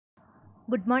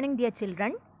Good morning, dear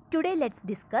children. Today let's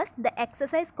discuss the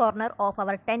exercise corner of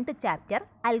our 10th chapter,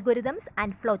 Algorithms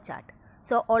and Flowchart.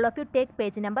 So all of you take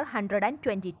page number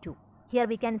 122. Here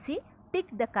we can see tick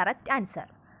the correct answer.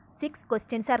 6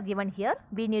 questions are given here.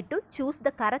 We need to choose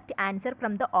the correct answer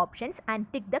from the options and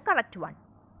tick the correct one.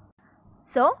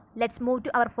 So let's move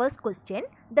to our first question.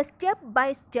 The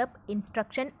step-by-step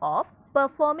instruction of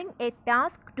performing a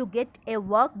task to get a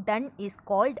work done is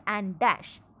called an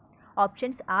dash.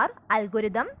 Options are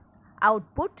algorithm,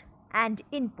 output and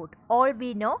input. All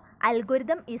we know,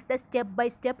 algorithm is the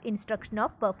step-by-step instruction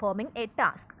of performing a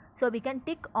task. So we can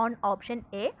tick on option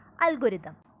A,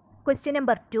 algorithm. Question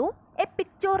number 2. A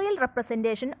pictorial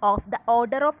representation of the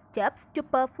order of steps to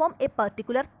perform a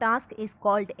particular task is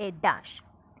called a dash.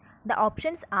 The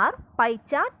options are pie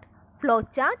chart,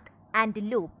 flowchart and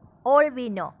loop. All we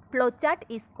know, flowchart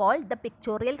is called the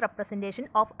pictorial representation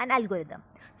of an algorithm.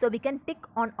 So we can tick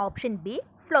on option B,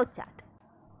 flowchart.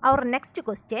 Our next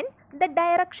question, the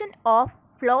direction of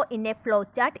flow in a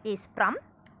flowchart is from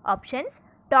options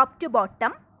top to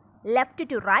bottom, left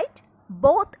to right,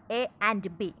 both A and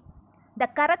B. The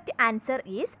correct answer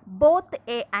is both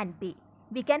A and B.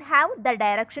 We can have the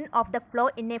direction of the flow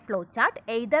in a flowchart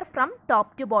either from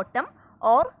top to bottom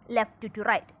or left to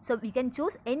right. So we can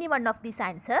choose any one of these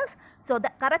answers. So the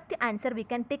correct answer we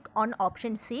can tick on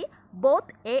option C, both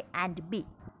A and B.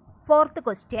 Fourth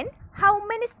question, how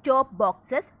many stop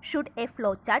boxes should a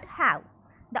flowchart have?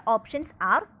 The options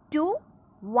are 2,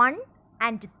 1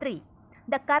 and 3.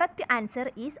 The correct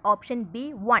answer is option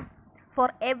B, 1.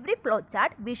 For every flowchart,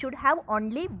 we should have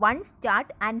only one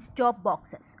start and stop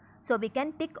boxes. So we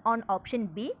can tick on option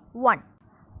B, 1.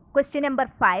 Question number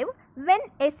 5. When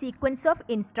a sequence of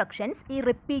instructions is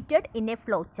repeated in a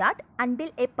flowchart until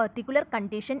a particular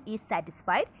condition is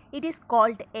satisfied, it is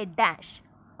called a dash.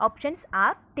 Options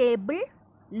are table,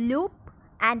 loop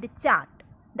and chart.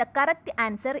 The correct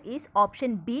answer is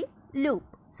option B, loop.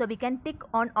 So we can tick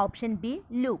on option B,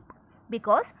 loop,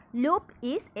 because loop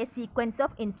is a sequence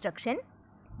of instruction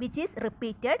which is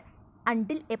repeated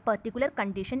until a particular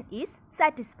condition is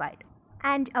satisfied.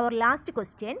 And our last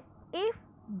question, if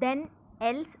then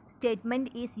else statement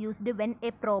is used when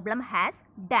a problem has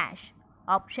dash.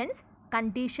 Options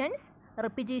conditions,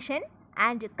 repetition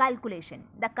and calculation.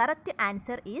 The correct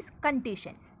answer is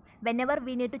conditions. Whenever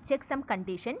we need to check some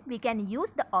condition, we can use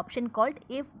the option called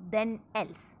if then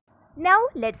else. Now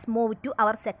let's move to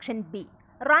our section B.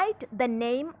 Write the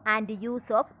name and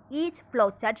use of each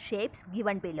flowchart shapes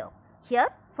given below. Here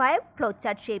 5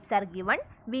 flowchart shapes are given.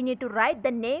 We need to write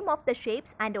the name of the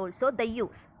shapes and also the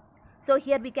use. So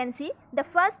here we can see the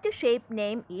first shape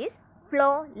name is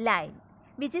flow line,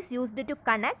 which is used to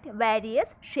connect various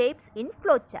shapes in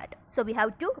flowchart. So we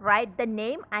have to write the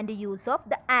name and use of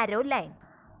the arrow line.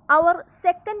 Our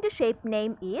second shape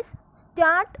name is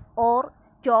start or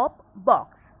stop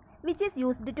box, which is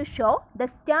used to show the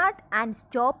start and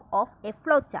stop of a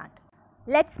flowchart.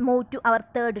 Let's move to our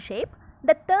third shape.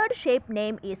 The third shape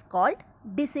name is called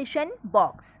decision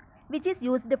box, which is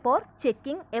used for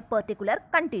checking a particular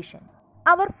condition.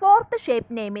 Our fourth shape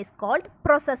name is called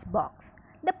process box.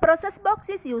 The process box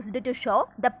is used to show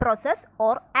the process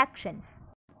or actions.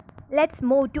 Let's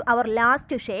move to our last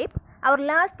shape. Our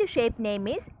last shape name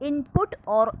is input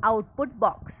or output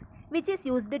box, which is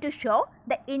used to show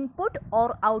the input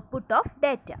or output of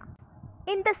data.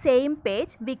 In the same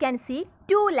page, we can see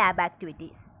 2 lab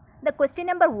activities. The question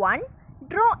number 1,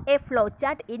 draw a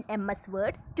flowchart in MS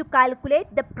Word to calculate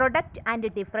the product and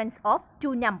difference of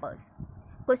 2 numbers.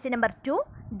 Question number 2,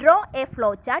 draw a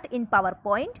flowchart in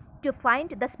PowerPoint to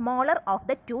find the smaller of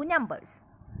the 2 numbers.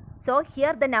 So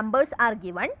here the numbers are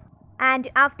given.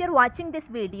 And after watching this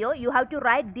video, you have to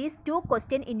write these 2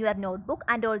 questions in your notebook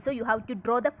and also you have to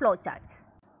draw the flowcharts.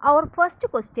 Our first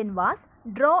question was,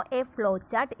 draw a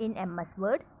flowchart in MS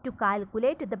Word to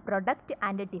calculate the product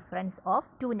and difference of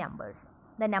 2 numbers.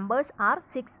 The numbers are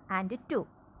 6 and 2.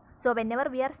 So whenever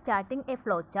we are starting a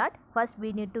flowchart, first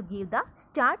we need to give the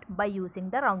start by using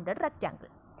the rounded rectangle.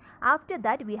 After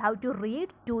that we have to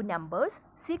read 2 numbers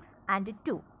 6 and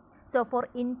 2. So for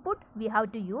input we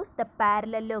have to use the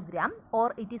parallelogram,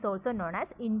 or it is also known as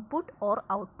input or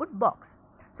output box.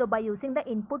 So by using the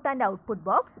input and output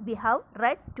box, we have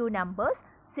read 2 numbers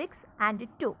 6 and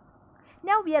 2.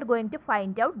 Now we are going to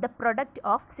find out the product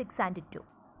of 6 and 2.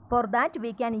 For that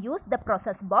we can use the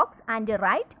process box and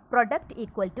write product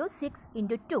equal to 6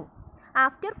 into 2.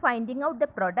 After finding out the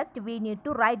product, we need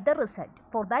to write the result.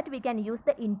 For that we can use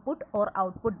the input or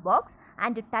output box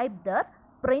and type the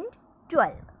print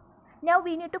 12. Now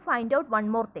we need to find out one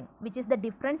more thing, which is the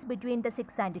difference between the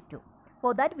 6 and 2.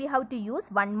 For that we have to use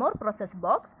one more process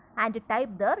box and type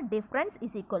there difference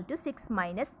is equal to 6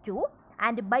 minus 2,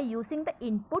 and by using the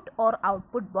input or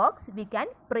output box we can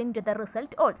print the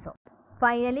result also.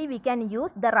 Finally, we can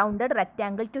use the rounded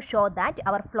rectangle to show that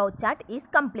our flowchart is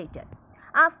completed.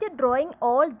 After drawing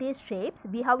all these shapes,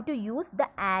 we have to use the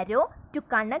arrow to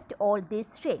connect all these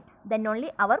shapes. Then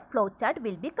only our flowchart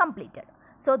will be completed.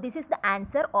 So this is the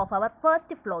answer of our first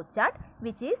flowchart,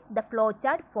 which is the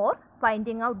flowchart for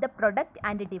finding out the product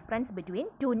and the difference between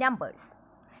two numbers.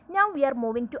 Now we are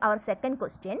moving to our second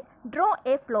question. Draw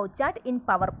a flowchart in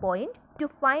PowerPoint to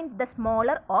find the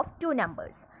smaller of two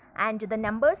numbers, and the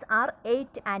numbers are 8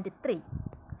 and 3.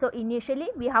 So initially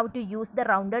we have to use the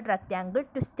rounded rectangle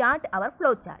to start our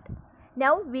flowchart.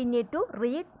 Now we need to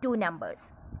read two numbers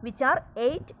which are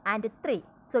 8 and 3.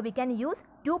 So we can use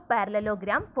two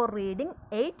parallelogram for reading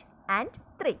 8 and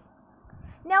 3.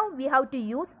 Now we have to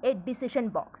use a decision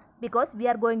box because we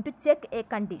are going to check a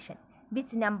condition,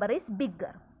 which number is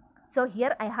bigger. So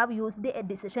here I have used a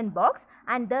decision box,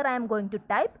 and there I am going to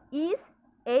type is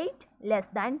 8 less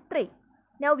than 3.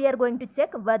 Now we are going to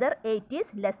check whether 8 is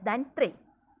less than 3.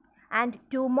 And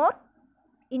two more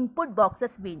input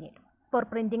boxes we need for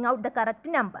printing out the correct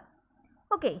number.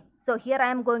 Okay, so here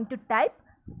I am going to type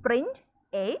print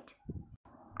 8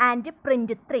 and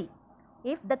print 3.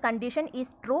 If the condition is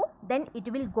true, then it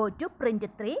will go to print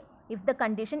 3. If the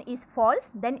condition is false,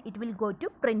 then it will go to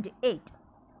print 8.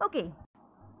 Okay.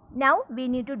 Now we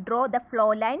need to draw the flow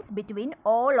lines between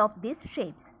all of these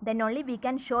shapes. Then only we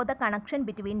can show the connection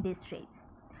between these shapes.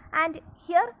 And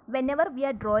here, whenever we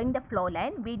are drawing the flow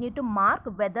line, we need to mark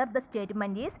whether the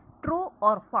statement is true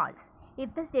or false.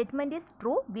 If the statement is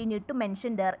true, we need to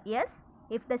mention there yes.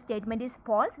 If the statement is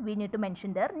false, we need to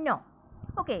mention there no.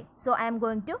 Okay, so I am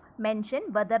going to mention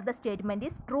whether the statement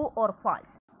is true or false.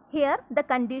 Here, the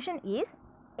condition is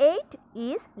 8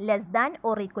 is less than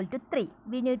or equal to 3.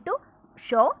 We need to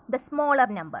show the smaller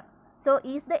number. So,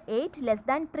 is the 8 less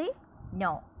than 3?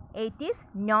 No. 8 is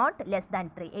not less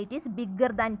than 3. 8 is bigger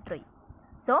than 3.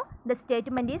 So, the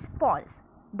statement is false.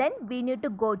 Then we need to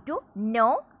go to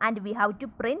no, and we have to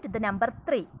print the number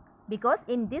 3. Because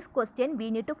in this question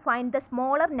we need to find the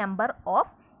smaller number of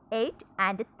 8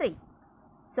 and 3.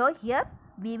 So, here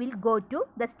we will go to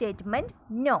the statement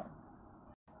no.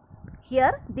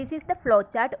 Here this is the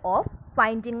flowchart of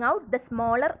finding out the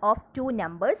smaller of two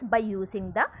numbers by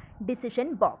using the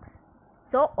decision box.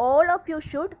 So all of you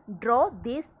should draw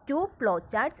these two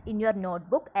flowcharts in your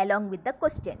notebook along with the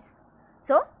questions.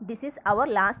 So this is our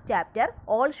last chapter.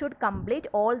 All should complete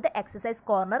all the exercise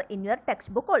corner in your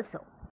textbook also.